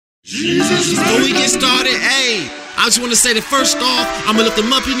Before we get started, I just want to say that first off, I'ma lift them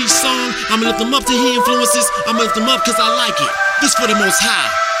up in each song. I'ma lift them up to hear influences. I'ma lift them up cause I like it. This for the Most High.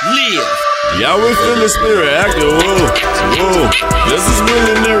 Live. YAHWEH feel the spirit acting, whoa, whoa. This is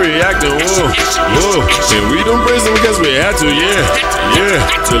willing and reacting, whoa, whoa. And we don't praise him cause we had to, yeah, yeah.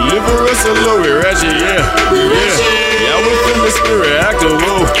 Deliverance alone, we wretched, yeah, yeah. YAHWEH feel the spirit acting,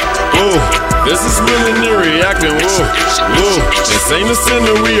 whoa, whoa. This is willing and reacting, whoa, whoa. This ain't a sin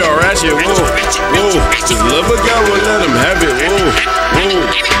that we are ratchet, whoa, whoa. Just love of God will let him have it, whoa, whoa.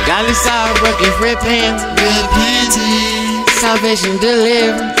 God is our working, repent, salvation,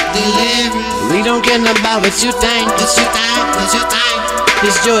 deliverance. We don't care about what you think, His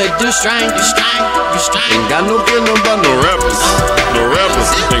joy do strength, Ain't got no care about no rappers,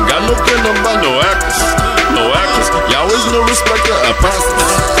 Ain't got no care about no actors, YAHWEH's no respecter of apostles.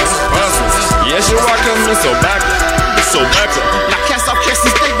 YESHUA coming so backward. Now cast off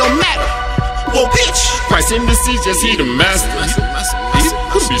cases, they don't matter. Woah-Pitch. Christ in the seat, just he the master.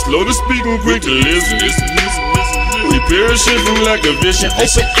 Be slow to speak and quick to listen. We perishing from lack of vision.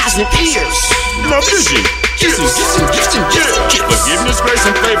 Open eyes and ears. No vision. Forgiveness, grace,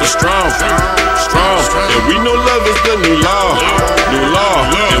 and favor strong. And we know love is the new law.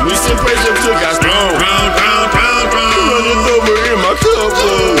 And we sing praise up to God's throne. Runneth over in my cup,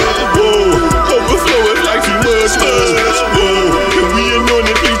 whoa. Overfloweth like too much, whoa. And we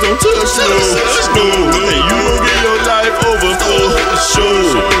anointed, please don't touch, no. And you gon' get your life overflow,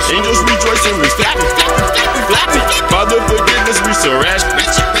 sure. Angels rejoicing, we flapping. Father forgive us, we so rational.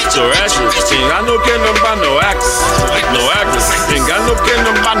 Ain't got no care about no actors. Ain't got no care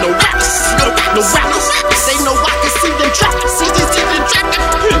about no rappers. They know I can see them trapping.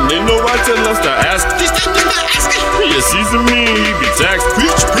 And they know I tell us to ask. Yeah, season me, he be taxed.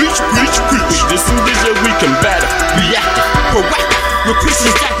 Preach. This and this, yeah, we combative, reactive-proactive. We're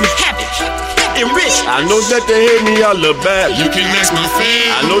Christians that we havoc. Enriched. I know that they hate me, I look bad. You can ask my fam.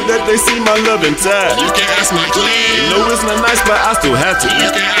 I know that they see my love and tag. You can ask my clan. They know it's not nice, but I still have to. You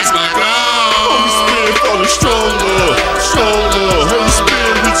can ask my God. Holy Spirit falling strong, Lord. Holy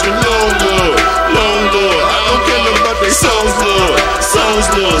Spirit reaching long, Lord. I don't care about they songs, Lord. This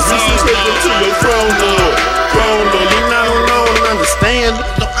is taken to your throne, Lord. And I don't understand.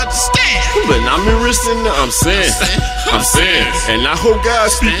 But I'm enriched in the I'm saying. And I hope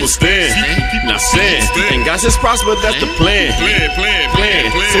God's people stand. Now stand. And God says prosper, that's the plan.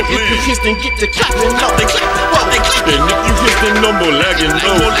 So if you hit, then get to clapping. No, they clap. And if you hit, then no more lagging.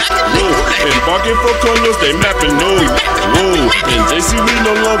 No. Embarking for corners, they mapping. No. And JC, we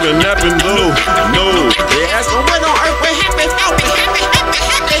no longer napping. No. They asking what on earth we happen.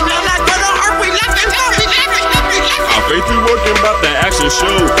 They know like what on earth we laughing. Our faith we working about the action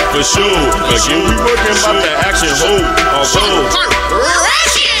show, for sure. Again we working about the action hold. Although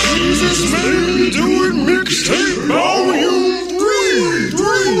Jesus made me do it.